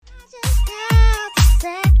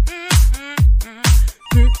What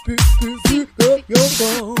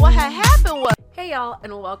had happened was... Hey y'all,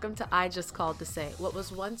 and welcome to I Just Called to Say. What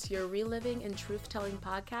was once your reliving and truth-telling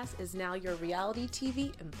podcast is now your reality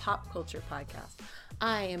TV and pop culture podcast.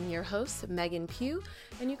 I am your host, Megan Pugh,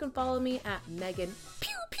 and you can follow me at Megan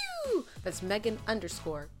Pew Pew. That's Megan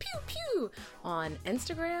 _ Pew Pew on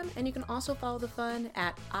Instagram, and you can also follow the fun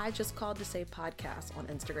at I Just Called to Say podcast on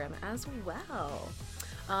Instagram as well.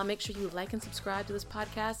 Make sure you like and subscribe to this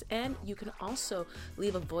podcast, and you can also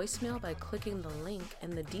leave a voicemail by clicking the link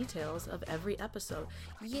in the details of every episode.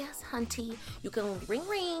 Yes, hunty, you can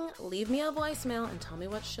ring, leave me a voicemail, and tell me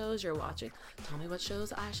what shows you're watching. Tell me what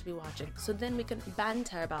shows I should be watching, so then we can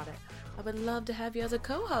banter about it. I would love to have you as a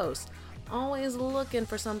co-host. Always looking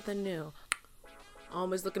for something new.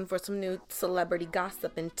 Always looking for some new celebrity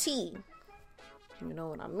gossip and tea. You know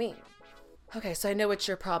what I mean. Okay, so I know what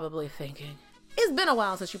you're probably thinking. It's been a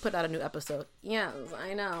while since you put out a new episode. Yes,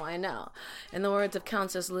 I know. In the words of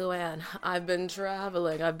Countess Luann, I've been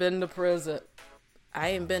traveling. I've been to prison.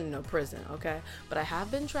 I ain't been to no prison, okay? But I have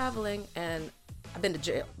been traveling, and I've been to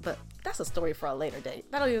jail. But that's a story for a later date.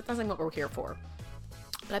 That's not what we're here for.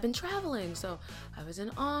 But I've been traveling. So I was in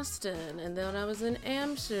Austin, and then I was in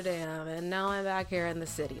Amsterdam, and now I'm back here in the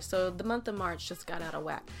city. So the month of March just got out of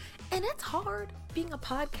whack. And it's hard being a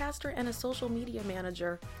podcaster and a social media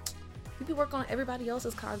manager. You be working on everybody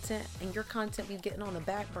else's content, and your content be getting on the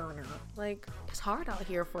back burner. Like, it's hard out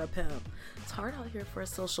here for a pimp. It's hard out here for a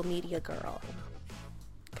social media girl.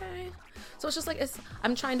 Okay? So it's just like,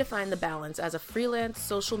 I'm trying to find the balance as a freelance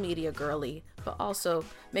social media girly, but also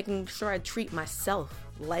making sure I treat myself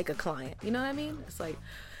like a client. You know what I mean? It's like,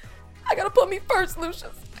 I gotta put me first,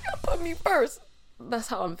 Lucius. I gotta put me first. That's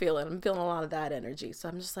how I'm feeling. I'm feeling a lot of that energy. So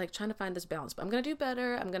I'm just like trying to find this balance. But I'm going to do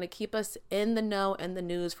better. I'm going to keep us in the know and the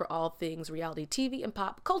news for all things reality TV and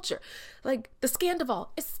pop culture. Like the Scandoval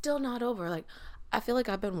is still not over. Like I feel like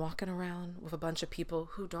I've been walking around with a bunch of people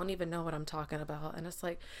who don't even know what I'm talking about. And it's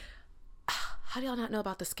like, how do y'all not know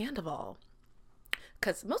about the Scandoval?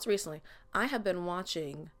 Because most recently, I have been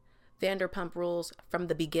watching Vanderpump Rules from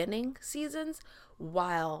the beginning seasons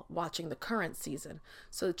while watching the current season.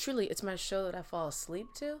 So truly, it's my show that I fall asleep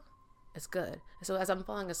to. It's good. So as I'm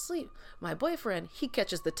falling asleep, my boyfriend, he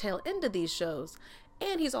catches the tail end of these shows,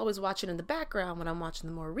 and he's always watching in the background when I'm watching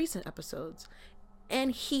the more recent episodes.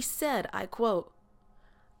 And he said, I quote,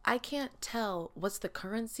 I can't tell what's the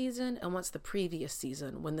current season and what's the previous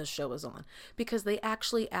season when this show is on, because they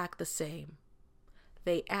actually act the same.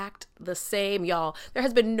 They act the same, y'all. There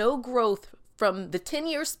has been no growth from the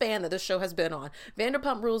 10-year span that this show has been on.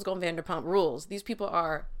 Vanderpump Rules going Vanderpump Rules. These people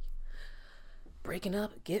are breaking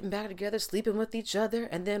up, getting back together, sleeping with each other,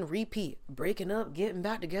 and then repeat. Breaking up, getting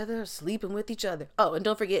back together, sleeping with each other. Oh, and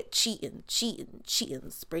don't forget cheating.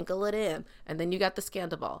 Sprinkle it in. And then you got the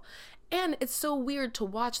Scandoval. And it's so weird to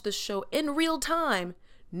watch this show in real time,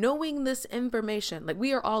 knowing this information. Like,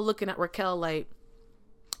 we are all looking at Raquel like,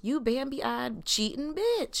 you Bambi-eyed cheating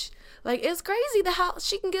bitch. Like, it's crazy how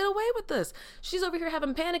she can get away with this. She's over here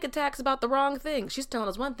having panic attacks about the wrong thing. She's telling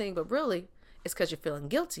us one thing, but really, it's because you're feeling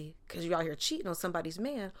guilty because you're out here cheating on somebody's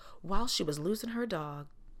man while she was losing her dog.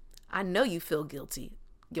 I know you feel guilty.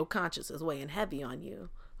 Your conscience is weighing heavy on you,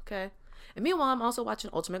 okay? And meanwhile, I'm also watching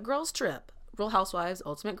Ultimate Girls Trip. Real Housewives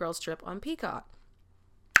Ultimate Girls Trip on Peacock.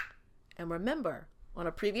 And remember, on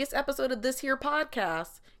a previous episode of this here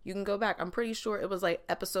podcast, you can go back. I'm pretty sure it was like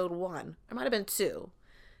episode 1. It might have been 2.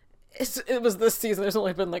 It was this season. There's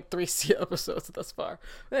only been like 3 episodes thus far.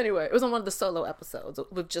 But anyway, it was on one of the solo episodes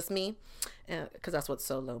with just me, because that's what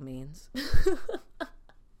solo means.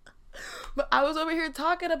 But I was over here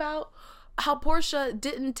talking about how Portia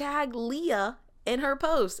didn't tag Leah in her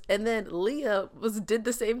post, and then Leah did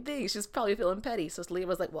the same thing. She's probably feeling petty, so Leah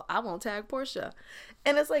was like, well, I won't tag Portia.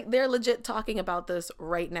 And it's like they're legit talking about this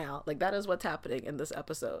right now. Like, that is what's happening in this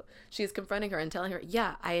episode. She's confronting her and telling her,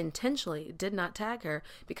 yeah, I intentionally did not tag her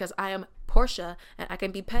because I am Portia and I can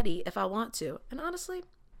be petty if I want to. And honestly,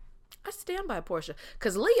 I stand by Portia,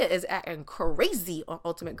 because Leah is acting crazy on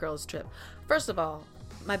Ultimate Girls Trip. First of all,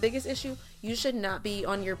 my biggest issue, you should not be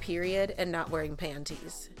on your period and not wearing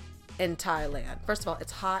panties in Thailand. First of all,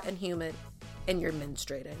 it's hot and humid and you're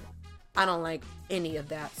menstruating. I don't like any of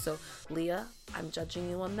that. So Leah, I'm judging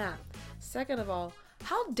you on that. Second of all,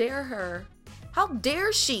 how dare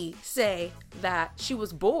she say that she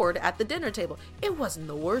was bored at the dinner table? It wasn't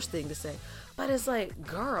the worst thing to say, but it's like,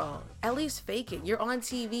 girl, at least fake it. You're on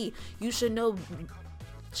TV. You should know.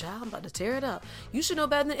 Child, I'm about to tear it up. You should know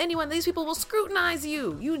better than anyone. These people will scrutinize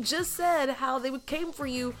you. You just said how they came for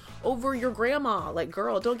you over your grandma. Like,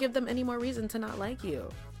 girl, don't give them any more reason to not like you.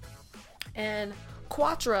 And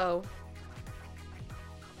Quattro,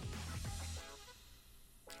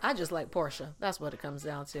 I just like Portia. That's what it comes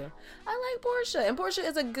down to. I like Portia, and Portia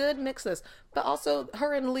is a good mixes. But also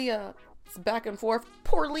her and Leah, it's back and forth.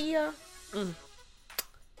 Poor Leah.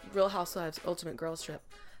 Real Housewives Ultimate Girls Trip.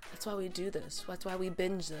 That's why we do this. That's why we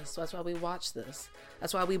binge this. That's why we watch this.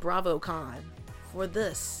 That's why we BravoCon for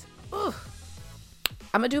this. Ugh.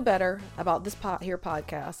 I'm gonna do better about this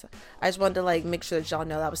podcast. I just wanted to make sure that y'all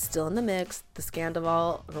know that was still in the mix. The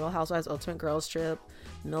Scandoval, Real Housewives Ultimate Girls Trip,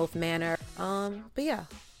 MILF Manor. But yeah,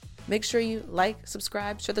 make sure you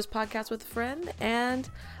subscribe, share this podcast with a friend, and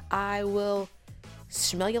I will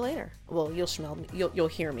smell you later. Well, you'll smell me. You'll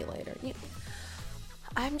hear me later.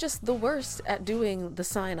 I'm just the worst at doing the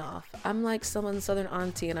sign off. I'm like someone's southern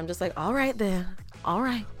auntie, and I'm just like, all right then, all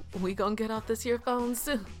right, we gonna get off this here phone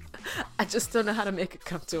soon. I just don't know how to make it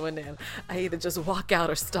come to an end. I either just walk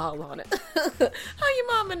out or stall on it. How your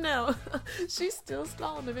mama know? She's still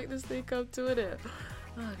stalling to make this thing come to an end.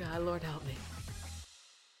 Oh God, Lord help me.